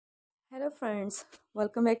Hello friends,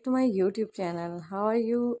 welcome back to my YouTube channel. How are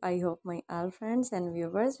you? I hope my all friends and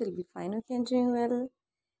viewers will be fine, okay, and doing well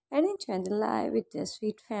and enjoying the life with their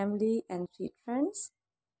sweet family and sweet friends.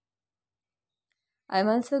 I'm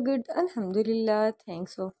also good, Alhamdulillah,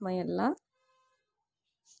 thanks of my Allah.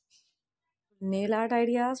 Nail art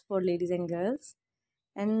ideas for ladies and girls,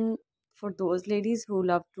 and for those ladies who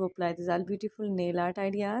love to apply these all beautiful nail art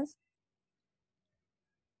ideas.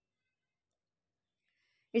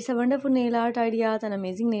 It's a wonderful nail art ideas and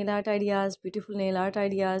amazing nail art ideas, beautiful nail art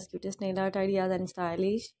ideas, cutest nail art ideas and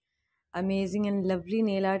stylish, amazing and lovely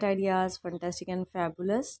nail art ideas, fantastic and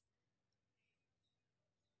fabulous.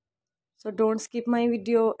 So don't skip my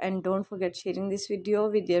video and don't forget sharing this video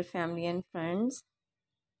with your family and friends.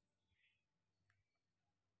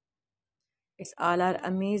 It's all our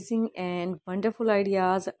amazing and wonderful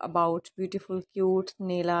ideas about beautiful cute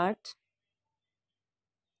nail art.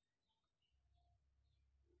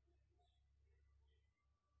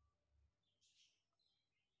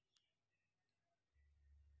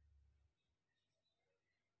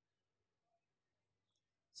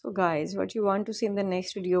 So guys, what you want to see in the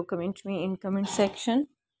next video, comment to me in comment section.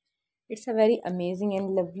 It's a very amazing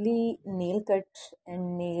and lovely nail cut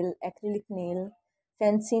and nail, acrylic nail,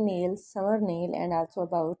 fancy nail, summer nail, and also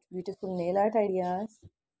about beautiful nail art ideas.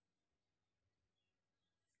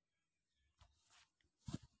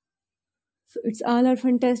 So it's all our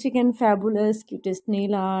fantastic and fabulous, cutest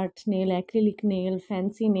nail art, nail acrylic nail,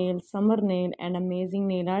 fancy nail, summer nail, and amazing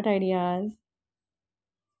nail art ideas.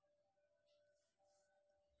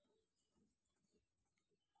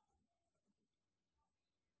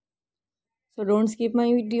 So don't skip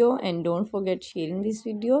my video and don't forget sharing this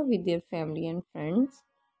video with your family and friends.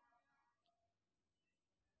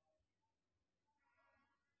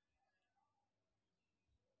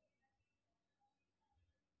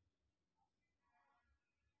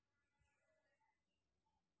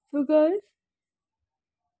 So guys,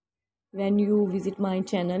 when you visit my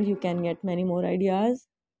channel, you can get many more ideas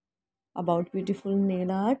about beautiful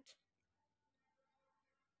nail art,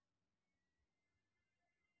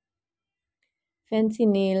 fancy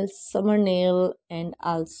nails, summer nail, and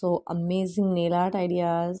also amazing nail art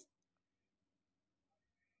ideas.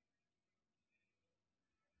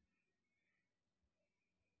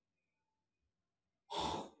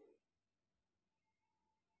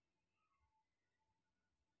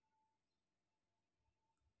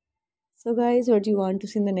 So guys, what you want to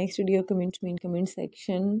see in the next video, comment to me in comment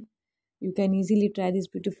section. You can easily try this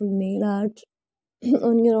beautiful nail art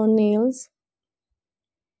on your own nails.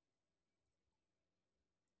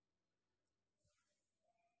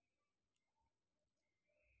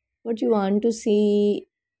 What you want to see,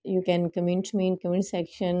 you can comment to me in comment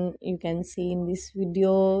section. You can see in this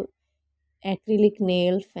video acrylic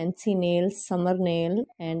nail, fancy nail, summer nail,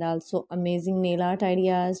 and also amazing nail art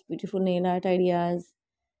ideas, beautiful nail art ideas,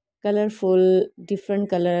 colorful,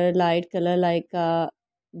 different color, light color like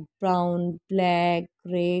brown, black,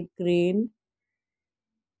 gray, green,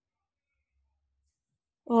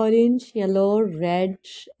 orange, yellow, red,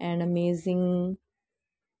 and amazing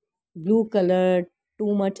blue color,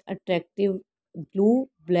 too much attractive blue,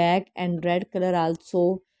 black, and red color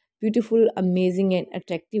also beautiful, amazing, and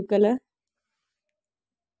attractive color.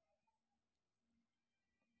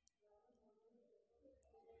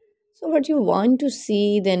 So what you want to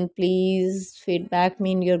see, then please feedback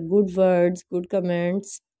me in your good words, good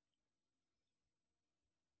comments.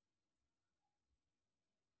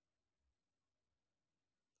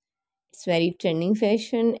 It's very trending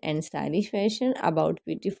fashion and stylish fashion about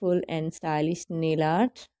beautiful and stylish nail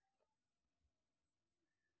art.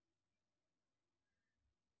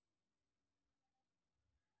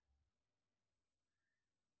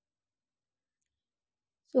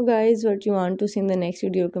 So guys, what you want to see in the next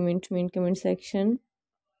video, comment to me in comment section.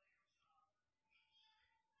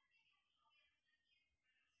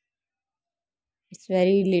 It's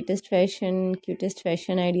very latest fashion, cutest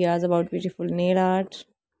fashion ideas about beautiful nail art.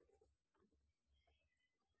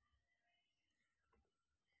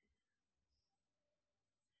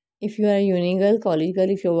 If you are a uni girl, college girl,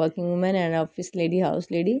 if you're a working woman and office lady, house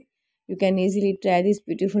lady, you can easily try these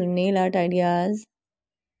beautiful nail art ideas.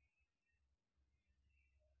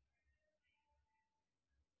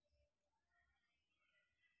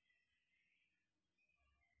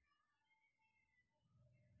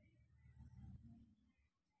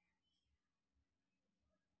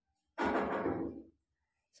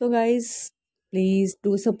 So guys, please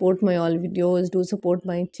do support my all videos, do support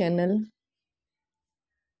my channel.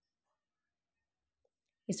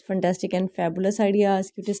 It's fantastic and fabulous ideas,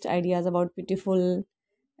 cutest ideas about beautiful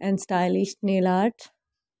and stylish nail art.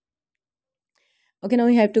 Okay, now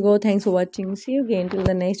we have to go. Thanks for watching. See you again till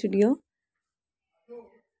the next video.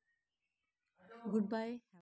 Goodbye.